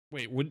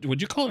Wait, would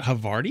you call it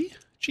Havarti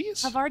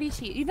cheese? Havarti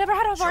cheese. You've never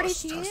had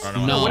Havarti cheese?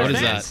 No, what is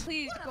that?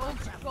 Please go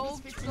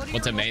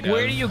What's it made of?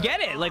 Where do you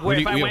get it? Like, where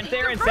if I went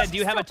there and said, "Do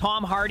you have a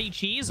Tom Hardy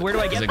cheese?" Where do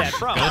I get that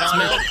from? Cow's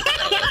milk?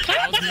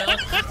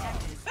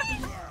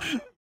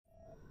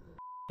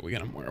 We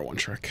got a more one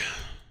trick.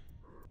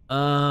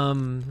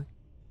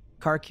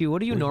 CarQ, what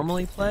do you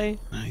normally play?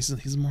 Nah, he's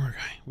a more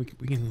guy. We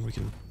can work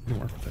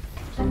with it.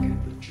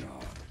 Get the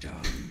job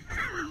done.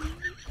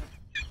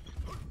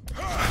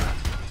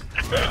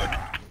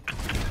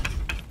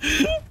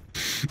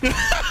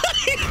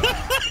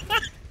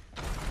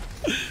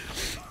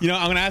 You know,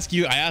 I'm gonna ask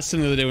you. I asked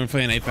him the other day when we were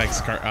playing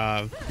Apex.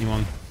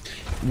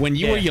 When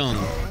you were young,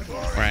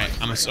 right?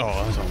 I'm gonna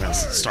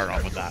start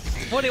off with that.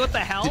 What the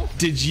hell?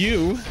 Did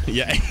you?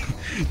 Yeah.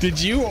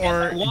 Did you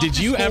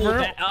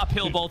ever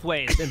uphill both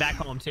ways and back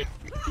home too?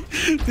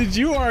 Did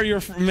you ever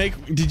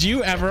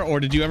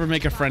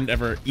make a friend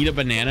ever eat a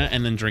banana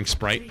and then drink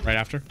Sprite right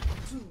after?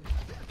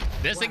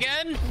 This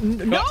again?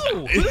 No.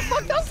 Who the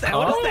fuck does that?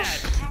 What is that?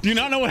 Do you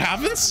not know what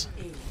happens?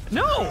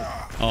 No.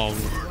 Oh.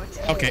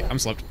 Okay, I'm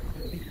slipped.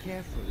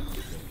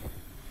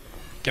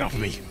 Get off of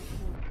me.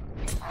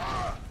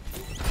 I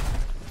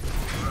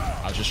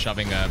was just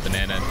shoving a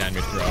banana down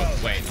your throat.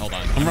 Wait, hold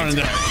on. I'm running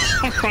down.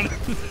 I'm running.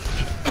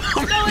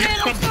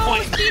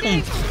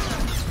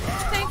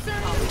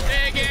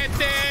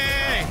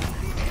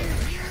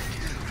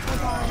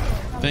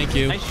 Thank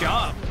you. Nice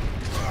job.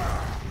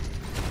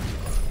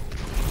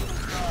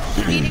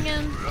 Speeding in.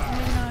 Maybe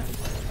not.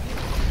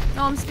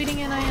 No, I'm speeding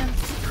in. I am.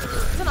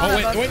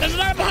 Oh wait, there's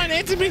another behind.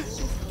 Answer me.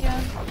 Yeah.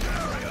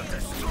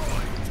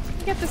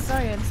 Get this.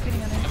 Sorry, I'm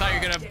speeding in. I thought you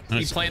were gonna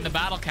be playing the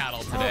battle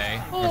cattle today.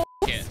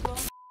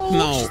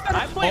 No.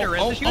 I played her.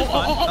 She was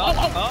fun.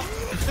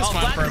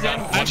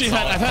 Actually,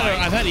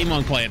 I've had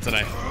Emon play it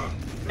today.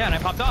 Yeah, and I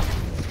popped off.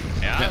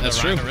 Yeah, that's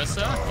true.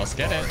 Marissa, let's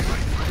get it.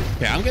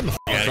 Yeah, I'm getting the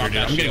f out of here,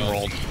 dude. I'm getting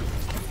rolled.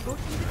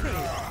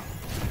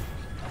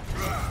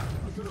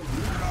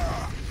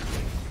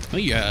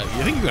 I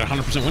think you got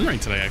 100% win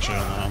rate today, actually,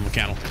 on the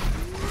cattle.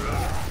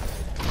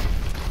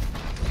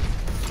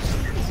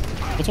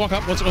 Let's walk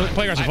up. Let's play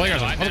aggressive. Play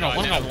aggressive. Let's go.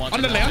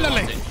 Underlay.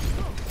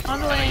 On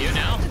the way. You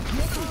now?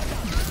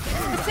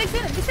 The six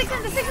in.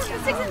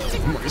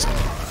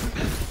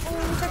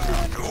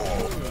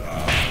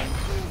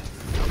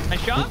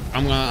 Nice shot.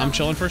 I'm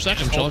chilling for a sec.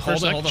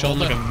 Chilling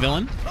like a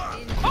villain.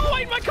 Oh,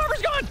 wait, my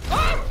cover's gone.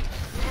 Oh!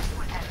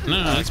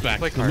 No, it's back.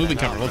 We're moving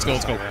cover. Let's go. We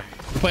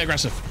play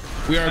aggressive.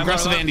 We are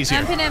aggressive Andes here.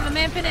 I'm pinning. I'm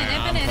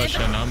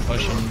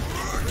pushing.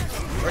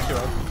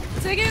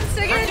 Stick in.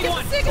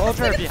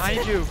 Soldier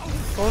behind you.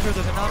 Soldier,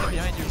 there's an Ana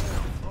behind you.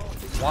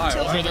 Why?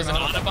 There's an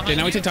Ana behind Okay,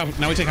 now we take top.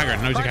 Now we take high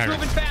ground. We're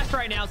moving fast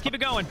right now. Let's keep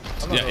it going.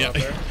 Yeah.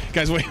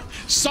 Guys, wait.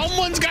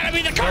 Someone's gotta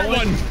be the card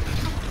one.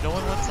 No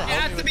one wants to help. It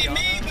has to be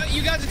me, but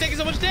you guys are taking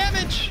so much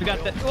damage. We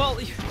got that. Well,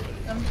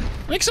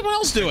 Make someone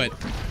else do it.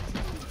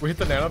 We hit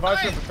the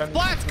nanovisor.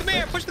 Blacks, come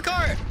here. Push the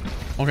cart.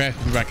 Okay,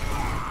 I'm back.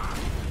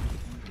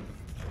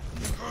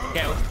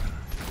 okay.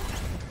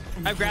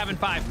 I'm grabbing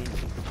 5.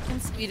 I'm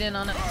speeding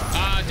on it.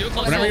 Do it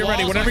close Whenever to the you're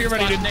ready, wall, whenever so I you're can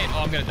ready, splash a nade. Oh,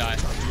 I'm gonna die.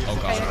 Oh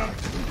god.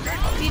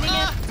 Speeding in.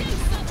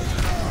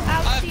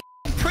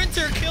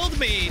 Printer killed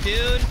me,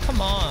 dude.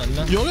 Come on.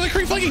 You look like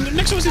Creep flanking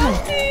next to us. Oh,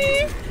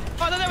 I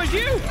thought that was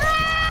you.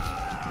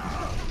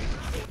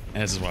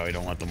 And this is why we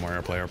don't let the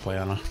Moira player play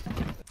Ana.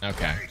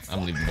 Okay,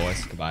 I'm leaving,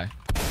 boys. Goodbye.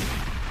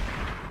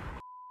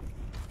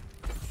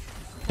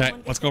 Okay,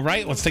 let's go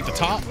right. Let's take the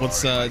top.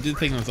 Let's do the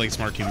thing that like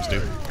smart teams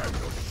do.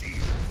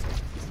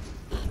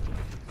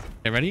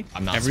 Okay, ready?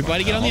 I'm not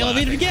Everybody smart. get on the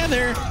elevator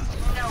together.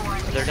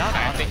 They're not I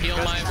have to heal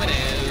my widow.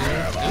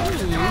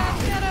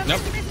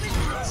 Nope.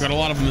 Got a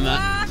lot of them in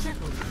that.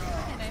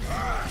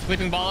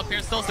 Sleeping ball up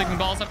here still. Sleeping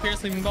balls up here.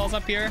 Sleeping balls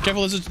up here.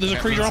 Careful, there's a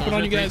Kree dropping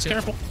on you guys.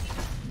 Careful.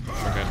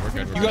 We're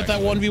good. You got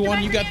that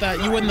 1v1. You got that.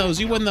 You win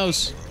those.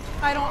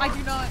 I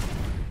do not.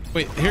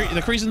 Wait, here,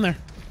 the Kree's in there.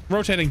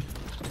 Rotating.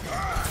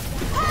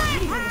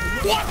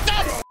 What the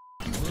f?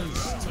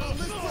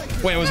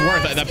 Wait, it was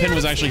worth it. That pin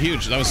was actually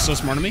huge. That was so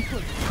smart of me.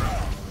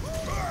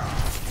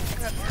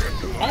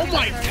 Oh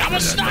my, I'm a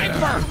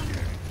sniper!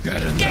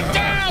 Get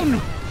down!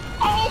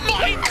 Oh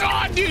my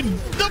god, dude!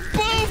 The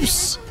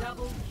boobs!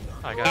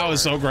 That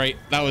was so great.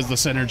 That was the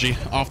synergy.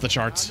 Off the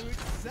charts.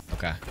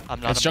 Okay.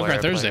 It's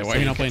Junkrat Thursday. Why are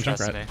you not playing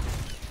Junkrat?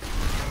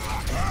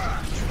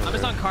 I'm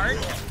just on cart.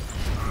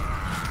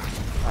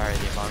 Alright,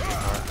 the monkey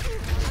cart.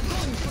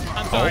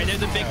 I'm sorry,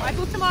 there's a big... I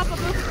booped him off. I'll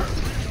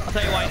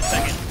tell you why in a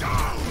second.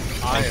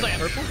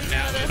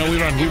 No, we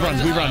run.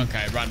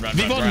 Okay, run.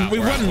 We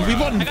run.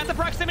 I got the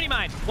proximity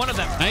mine. One of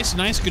them.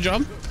 Nice, good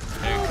job.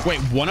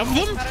 Wait, one of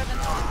them?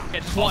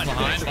 It's one.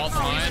 False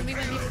behind.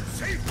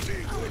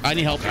 I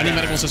need help. I need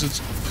medical assistance.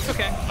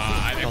 Okay.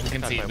 I think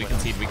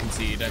we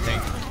concede, I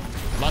think.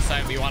 Unless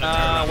we want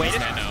to wait.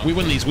 No. We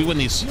win these.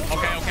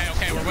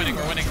 Okay, we're winning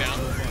now.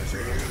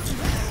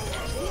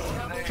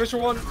 Fisher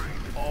one.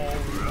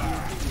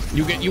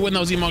 You win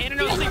those Emon. Anna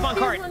knows sleep on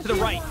cart to the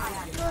right.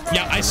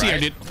 Yeah, I see her,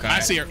 dude. Okay. I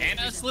see her.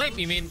 Anna asleep?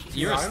 You mean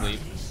you're asleep?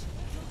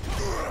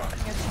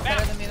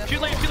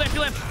 Shoot lamp.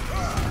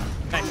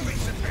 Nice.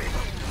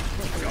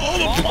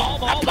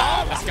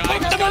 This guy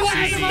Put them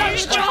away. easy.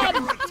 Nice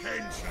job.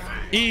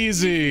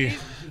 Easy.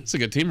 It's a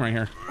good team right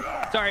here.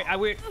 Sorry,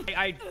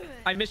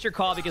 I missed your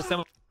call because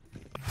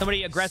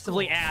somebody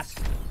aggressively asked.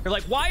 They're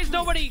like, why is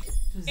nobody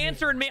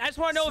answering me? I just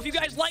want to know if you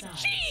guys like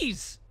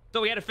cheese.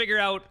 So we had to figure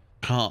out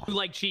who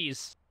liked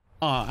cheese.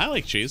 I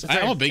like cheese.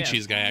 I'm a big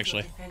cheese guy,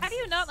 actually. How do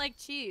you not like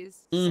cheese?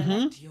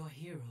 Select your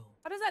hero.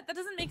 How does that? That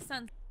doesn't make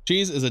sense.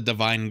 Cheese is a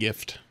divine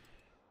gift.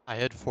 I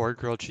had 4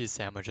 grilled cheese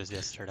sandwiches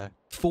yesterday.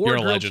 4 You're a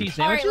grilled legend. cheese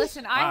All right, sandwiches?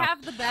 listen. I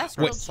have the best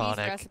grilled cheese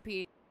Sonic.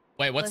 recipe.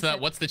 Wait, what's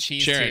Listen. the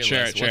cheese Share tier it,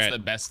 share list? it,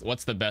 share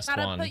What's the best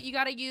Gotta one? you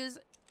gotta use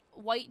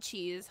white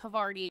cheese,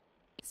 Havarti,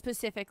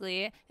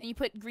 specifically, and you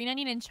put green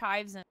onion and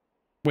chives in.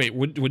 Wait,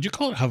 would you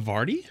call it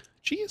Havarti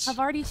cheese?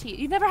 Havarti cheese.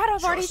 You've never had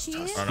Havarti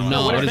cheese? I don't No,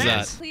 know. what is is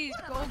that? Please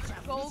go to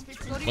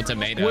What's your it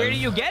made local- of? Where do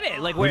you get it?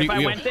 Like, Where do if I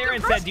you- went there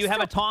and said, do you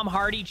have a Tom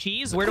Hardy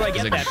cheese? Where do I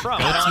get that from?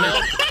 Goat's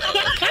milk?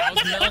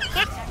 Cow's milk?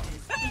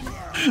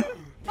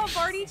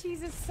 Havarti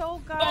cheese is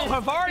so good. Oh,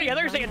 Havarti. I thought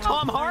you were saying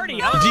Tom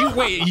Hardy. Do you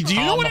wait? Do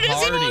you know what it is?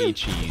 Hardy Ivan?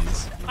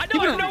 cheese. I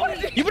don't know what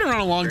it is. You've been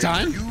around a long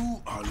time. You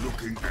are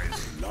looking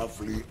as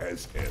lovely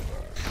as ever.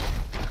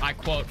 I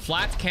quote,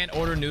 Flats can't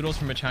order noodles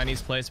from a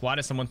Chinese place. Why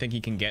does someone think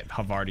he can get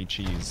Havarti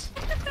cheese?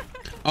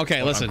 Okay,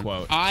 Quote, listen.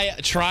 unquote. I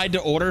tried to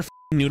order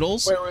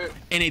noodles,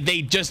 and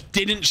they just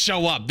didn't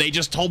show up. They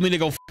just told me to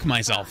go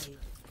myself.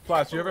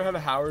 Flats, you ever had a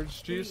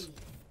Howard's cheese?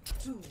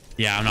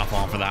 Yeah, I'm not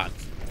falling for that.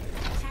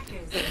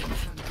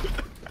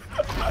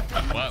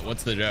 What?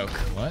 What's the joke?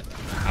 What?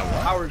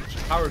 Howard's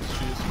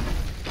cheese.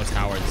 What's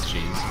Howard's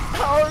cheese?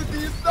 Howard,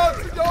 these nuts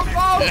in your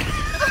mouth!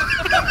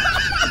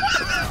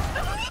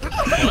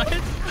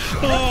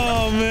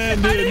 Oh man,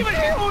 I didn't dude. even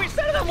hear what we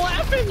said and I'm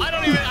laughing. I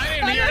didn't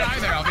hear it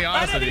either. I'll be I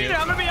honest with didn't you. either.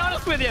 I'm going to be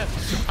honest with you.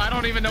 I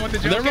don't even know what the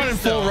joke They're is. running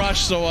full still.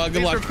 rush, so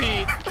good luck.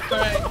 Repeat.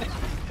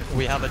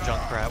 We have a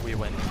Junkrat, we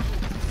win.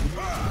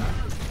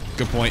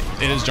 Good point.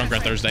 It is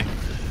Junkrat Thursday.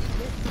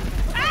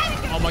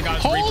 Oh my god.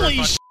 it's Holy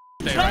Reaper sh!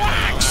 fucking day right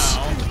now.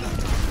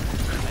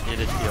 I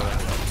needed healing.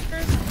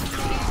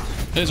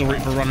 There's a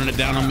Reaper running it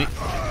down on me.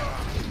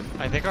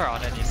 I think our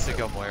Ana needs to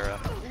go Moira.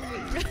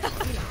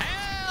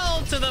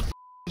 Hell to the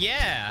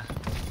yeah.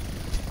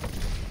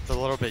 It's a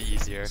little bit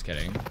easier. Just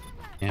kidding.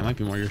 Yeah, it might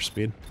be more your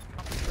speed.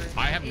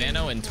 I have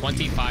nano in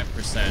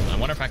 25%. I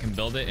wonder if I can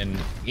build it and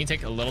you can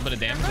take a little bit of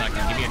damage and I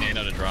can give you a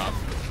nano to drop.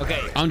 Okay.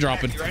 I'm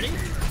dropping. You ready?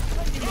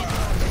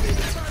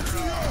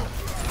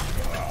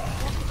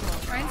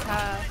 Ryan's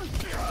tough.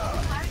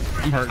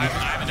 I'm hurting. I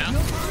have it now.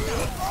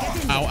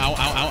 Ow, ow, ow,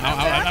 ow,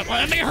 ow, ow.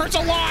 That thing hurts a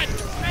lot.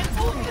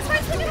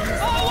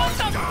 Oh, what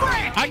the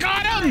frick? I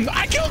got him.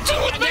 I killed 2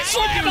 with my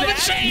slam. I'm You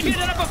insane. did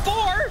it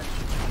before.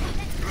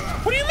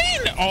 What do you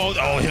mean? Oh,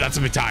 that's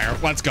a big tire.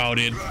 Let's go,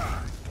 dude.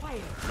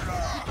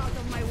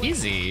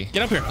 Easy.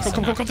 Get up here.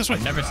 Go this way.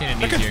 I've never seen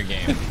an easier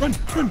game.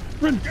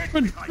 Run.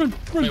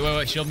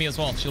 Wait. Shield me as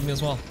well. Shield me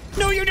as well.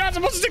 No, you're not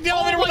supposed to take the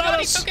elevator Oh my without god,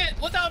 he us. took it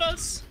without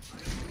us.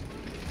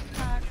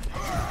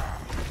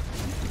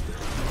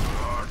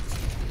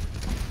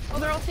 Oh,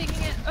 they're all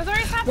taking it. Oh, they're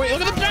already halfway. Wait,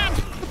 look at the map.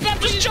 The map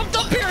just jumped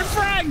up here and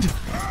fragged.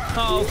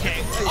 Oh,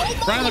 okay.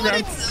 Right on the ground.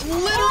 It's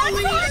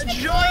literally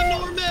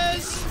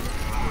ginormous.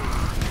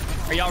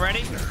 Are y'all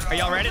ready? Are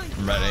y'all ready?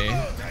 I'm ready.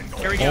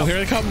 Here we go. Oh, here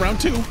they come. Round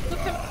 2. You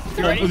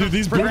ready? Oh, dude,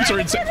 these birds are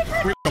insane.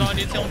 It's on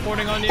you,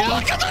 teleporting on you. Oh,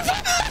 I got the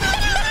back.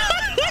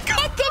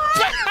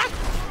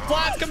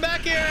 Flats, come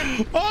back here.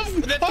 I'm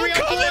coming, dude. I'm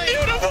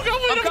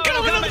I'm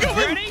coming. coming.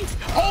 Ready?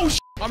 Oh, sh.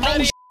 I'm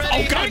ready.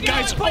 Oh, God,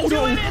 guys. Oh,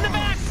 no. In the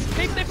back.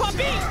 They pop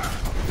me.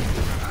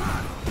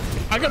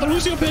 I got the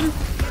Lucio pin.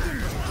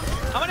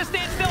 I'm gonna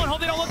stand still and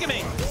hope they don't look at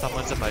me.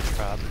 Someone's in my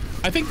trap.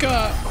 I think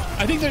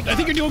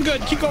you're doing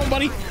good. Keep going,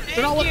 buddy.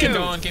 They're not looking.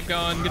 Keep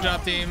going. Good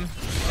job, team.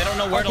 They don't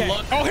know where to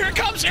look. Oh, here it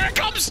comes.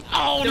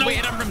 Oh, no.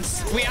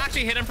 We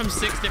actually hit him from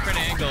 6 different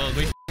angles.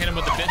 We hit him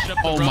with the bishop.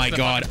 Oh my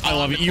god, I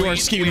love it. You are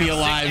keeping me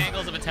alive. 6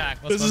 angles of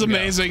attack. This is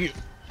amazing.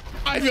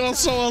 I feel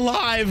so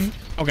alive.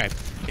 Okay,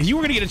 if you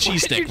were gonna get a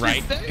cheese stick,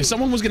 right? If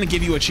someone was gonna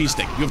give you a cheese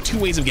stick, you have 2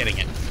 ways of getting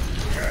it.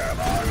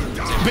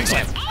 Big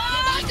slam.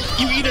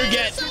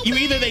 You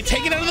either they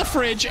take it out of the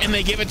fridge and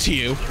they give it to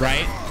you,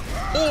 right?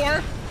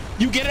 Or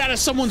you get it out of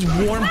someone's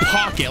warm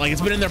pocket, like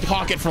it's been in their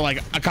pocket for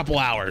like a couple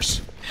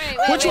hours.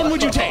 Which one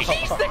would you take?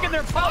 Cheese stick in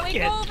their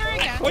pocket.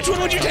 Which one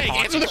would you take?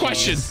 Answer the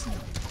question.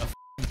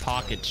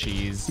 Pocket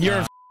cheese.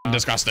 You're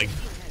disgusting.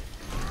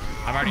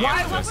 I've already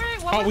answered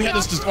this. Oh, we had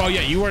this. Oh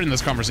yeah, you were in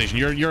this conversation.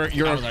 You're a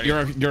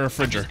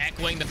fridger.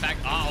 Echoing the fact.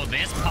 Oh,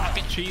 this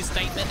pocket cheese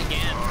statement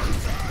again.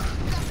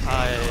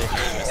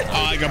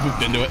 I got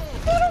booped into it.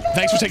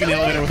 Thanks for taking the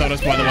elevator without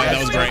us, by the way. That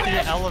was great.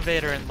 The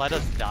elevator and let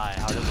us die.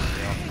 How does it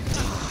feel?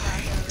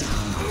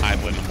 I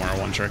blame the Moira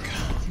one trick.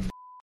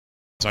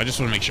 So I just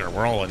want to make sure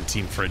we're all in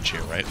Team Fridge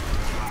here, right?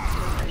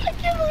 I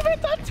can't believe I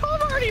thought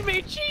Tom already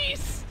made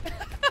cheese.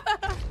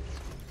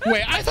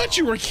 Wait, I thought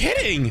you were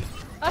kidding.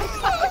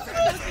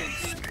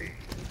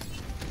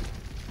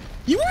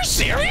 You were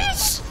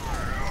serious?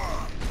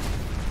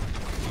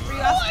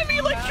 Oh, I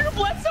mean, like, Drew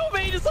Bledsoe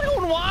made his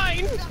own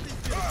wine.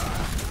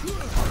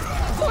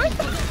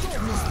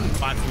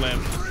 Flats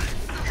live.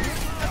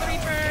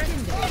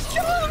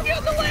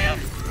 on the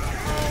lamp.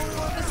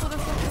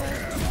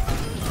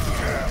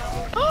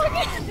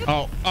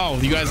 Oh,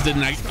 you guys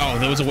didn't. Oh,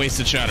 that was a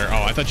wasted shatter.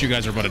 Oh, I thought you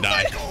guys were about to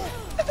die.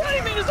 I thought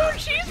he made his own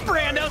cheese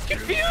brand. I was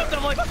confused.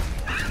 I'm like,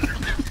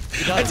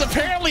 it's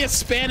apparently a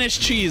Spanish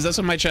cheese. That's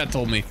what my chat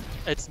told me.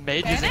 It's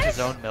made using his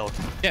own milk.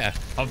 Yeah.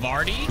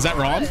 Havarti? Is that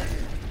wrong?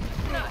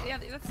 No, yeah,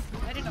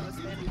 I didn't know it was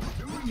Spanish.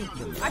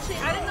 Actually,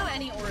 I didn't know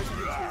any origin of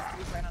cheese, to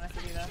be quite honest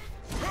with you, though.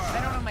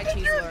 I don't know my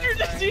cheese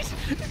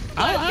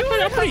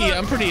lore.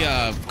 I'm pretty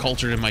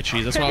cultured in my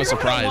cheese. That's why I was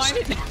surprised.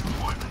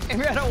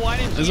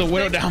 There's a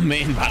Widow down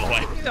main, by the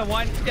way.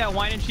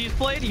 Wine and cheese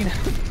plate. You know,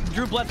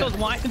 Drew Bledsoe's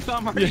wine and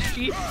Tom Hardy's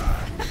cheese.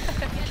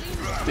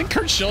 Did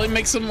Kurt Schilling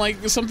make something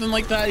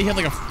like that? He had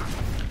like a...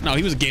 No,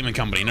 he was a gaming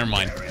company. Never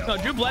mind. No,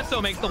 Drew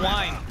Bledsoe makes the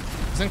wine.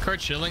 Isn't Kurt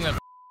Schilling a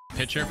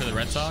pitcher for the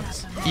Red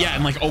Sox? Yeah,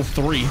 in like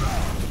 03. Is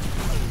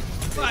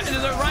it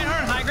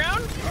Reinhardt high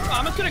ground?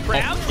 I'm just gonna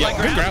grab. Oh, yeah,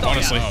 good grab,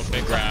 honestly. Oh,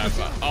 big grab.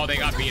 Oh, they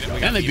got beat.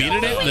 And they beat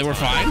it. They were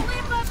fine.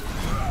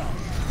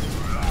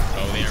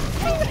 Oh, there.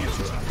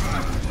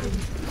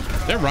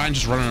 They're Ryan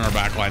just running on our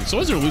back line. So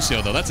is their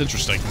Lucio, though. That's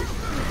interesting.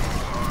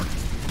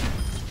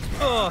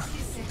 Oh.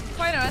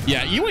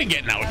 Yeah, you ain't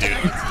getting out, dude.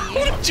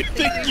 What did you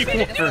think you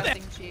were?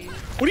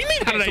 What do you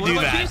mean, how did I do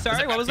that?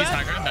 Sorry, what was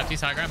that?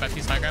 Baptiste high ground,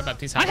 Baptiste high ground,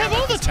 Baptiste high I ground.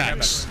 have all the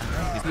text.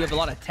 You have a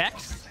lot of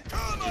text?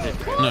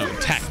 No,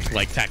 tech,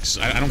 like text.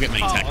 I don't get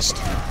many text.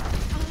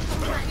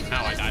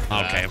 Ow, I died.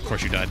 Okay, of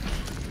course you died.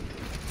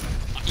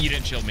 You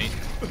didn't shield me.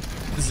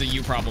 This is a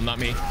you problem, not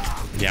me.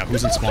 Yeah,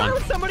 who's in spawn?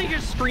 Somebody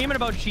just screaming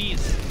about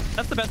cheese.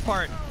 That's the best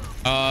part.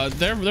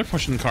 They're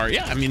pushing the car.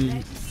 Yeah, I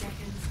mean...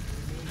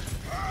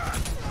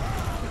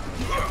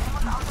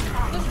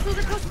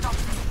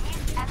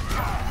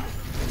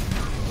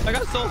 I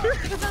got a soldier.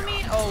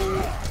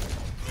 Oh.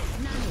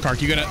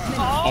 Kark, you gotta...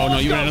 Oh, no,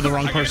 you went into the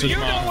wrong person. You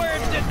know where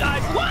it did die.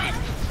 What?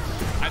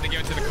 I have to give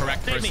it to the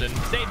correct person.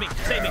 Save me.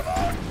 Save me.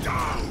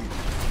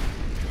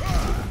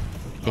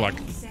 Good luck.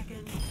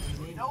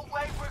 No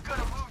way we're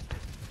gonna lose this.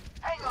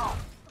 Hang on.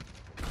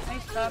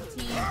 Nice job,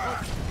 team.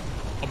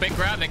 Oh, big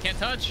grab. They can't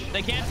touch.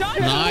 They can't touch.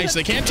 Nice,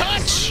 they can't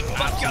touch.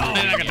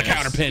 And I got the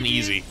counter pin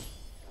easy.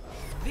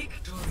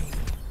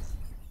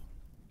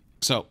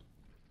 So...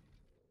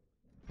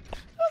 That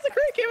was a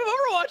great game of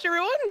Overwatch,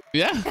 everyone.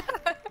 Yeah.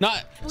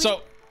 Not...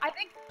 So... I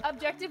think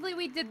objectively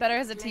we did better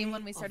as a team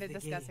when we started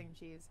discussing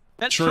cheese.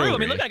 That's true. I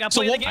mean, look, I got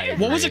so played the game.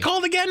 what was it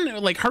called again?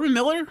 Like Herman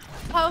Miller?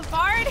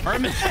 Havard?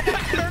 Herman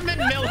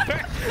Miller.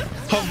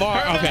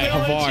 Havard. Okay,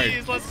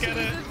 Havard. Let's get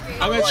it.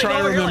 I'm gonna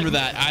try to remember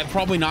that. I'm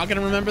probably not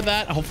gonna remember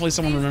that. Hopefully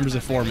someone remembers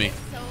it for me.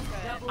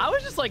 I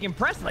was just like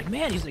impressed. Like,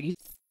 man, he's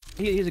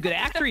a good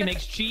actor. He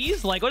makes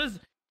cheese. Like, what is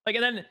like?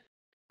 And then,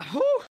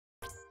 whew.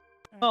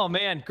 Oh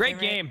man, great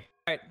game.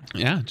 All right.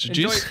 Yeah,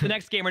 Enjoy the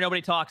next game where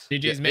nobody talks.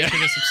 GG's, make sure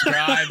to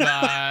subscribe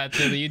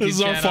to the YouTube channel. This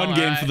is our fun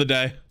game for the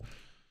day.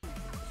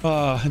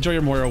 Enjoy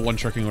your Moira one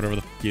tricking, whatever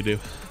the f you do.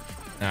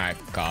 All right,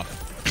 cough.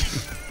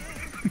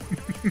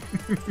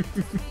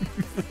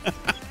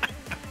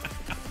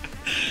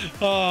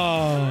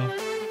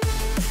 Oh.